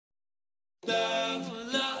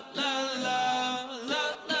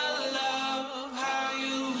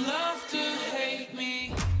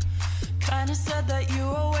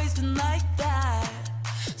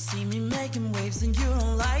and you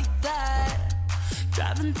don't like that.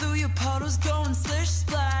 Driving through your puddles, going splish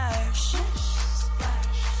splash.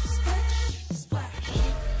 Splash, splash, splash.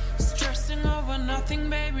 Stressing over nothing,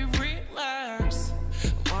 baby, relax.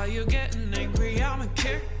 While you're getting angry, I'ma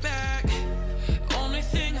kick back. Only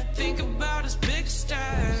thing I think about is big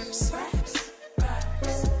stacks.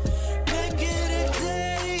 Negative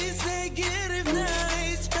days, negative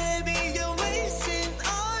nights, baby, you're wasting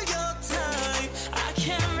all your time. I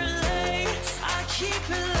can't relate, I keep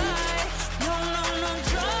it light. No, no, no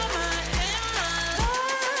drama in my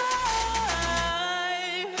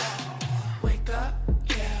life. Wake up,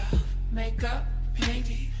 yeah, make up,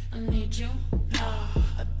 maybe I need you now.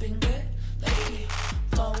 I've been good lately,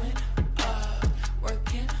 blowing up,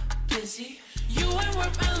 working, busy. You ain't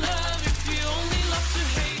worth my love if you only love to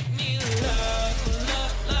hate me. Love,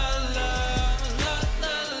 love, love, love, love,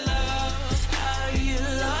 love, love. How you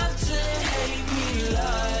love to hate me.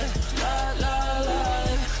 Love, love, love,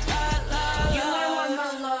 love, love, love. You ain't worth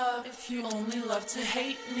my love if you only love to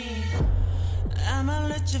hate me. I'ma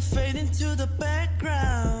let you fade into the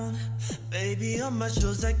background. Baby, all my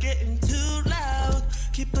shows are getting too loud.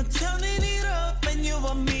 Keep on turning it up and you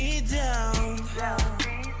want me down.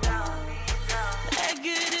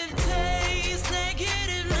 Negative days,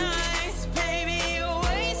 negative nights, baby, you're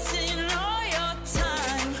wasting all your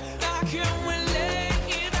time. I can't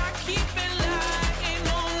relate, I keep it light.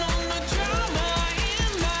 No, no, no drama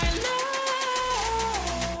in my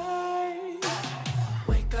life.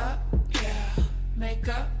 Wake up, yeah, make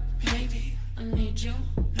up, maybe I need you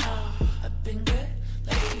now. I've been good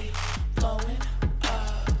lately, blowing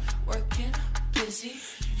up, working, busy.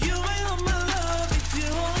 You ain't on my love if you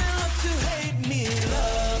only love to hate me.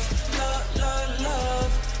 Love, love, love,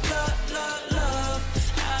 love, love, love, love.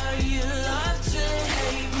 How you love to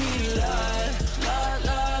hate me. Love, love,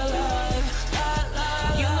 love, love, love,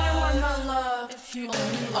 love. You ain't want my love if you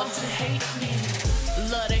only love to hate me.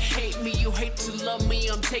 Love to hate me, you hate to love me.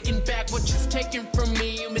 I'm taking back what you've taken from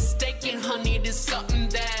me. You're mistaken, honey, there's something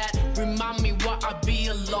that remind me why I be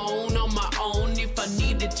alone on my own. If I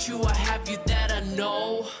needed you, I have you that I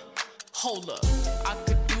know. Hold up, I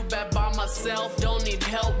could do bad by myself, don't need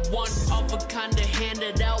help. One of a kind of hand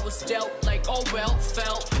that I was dealt, like oh well,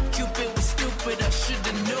 felt Cupid was stupid, I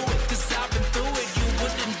shoulda knew it. Cause I've been through it, you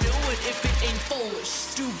wouldn't do it if it ain't foolish,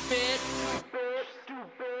 stupid.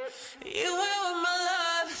 You ain't with my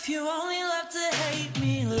love if you only love to hate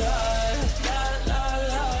me. Love, love, love,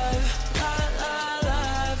 love, love, love,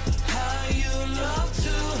 love. How you love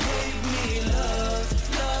to hate me. Love,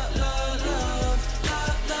 love, love, love,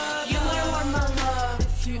 love, love. You ain't with my love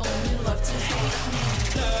if you only love to hate me.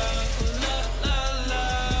 Love, love, love,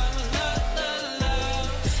 love, love, love, love.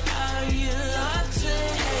 How you love to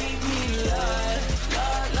hate me. Love,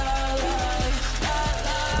 love, love, love, love,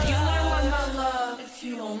 love. You ain't with my love if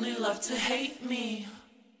you only love to hate me.